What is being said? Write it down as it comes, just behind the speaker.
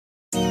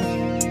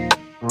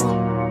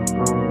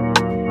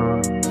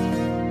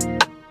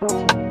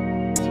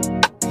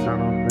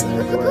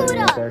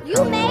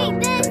You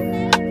made this.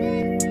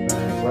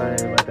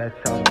 Let that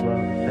chopper blow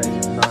and take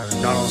his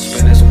noggin. Don't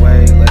spin his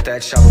way, let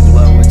that chopper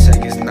blow and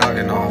take his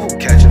noggin off.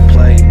 Catch and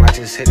play, might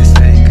just hit his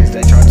thing, cause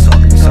they try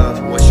talking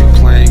tough. What you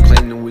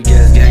claim the weak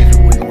ass games,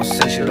 but we gon'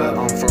 set shit up.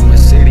 I'm from a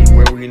city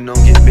where we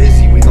don't get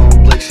busy, we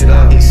gon' blick shit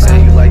up. He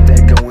say you like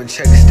that, go and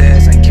check the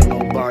stats, ain't kill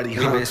nobody,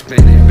 huh? We been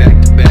spinning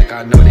back to back,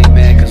 I know they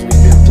mad cause we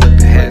been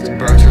flipping heads.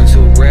 Bird turned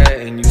to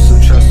red, and you still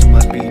trust them,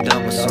 must be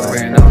dumb or something.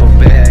 Ran up a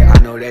bag, I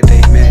know that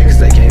they mad cause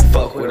they can't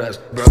fuck with us.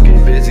 Bro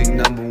get busy,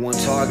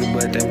 #1 target,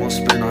 but they won't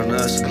spin on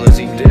us.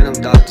 Glizzy did them,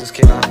 doctors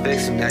cannot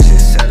fix him, that shit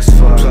sad as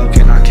fuck. Plug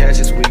cannot catch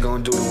us, we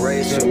gon' do the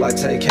race, feel like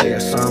LTK or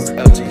something.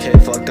 LTK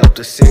fucked up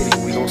the city,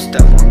 we gon'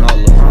 step on all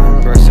of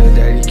them. Bro said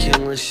that he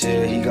killing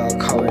shit, he got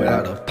caught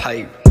without a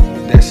pipe.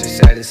 That shit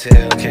sad as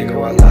hell, can't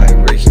go out like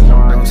Ricky.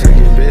 Don't take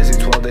it busy,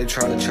 12 they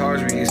try to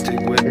charge me and stick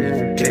with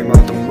me. Came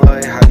out the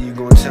mud, how you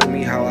gon' tell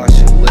me how I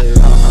should live?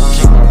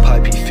 Keep my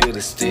pipe, he feel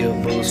the steel,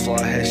 bullets fly,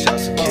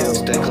 headshots and kills.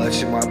 Stay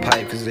clutching my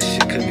pipe, cause this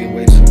shit could get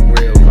way too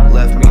real.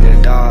 Left me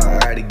to die,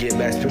 I had to get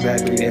back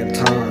 3 damn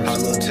times. My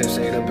little tips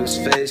ate up his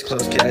face,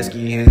 close casket,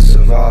 he ain't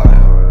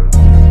survive.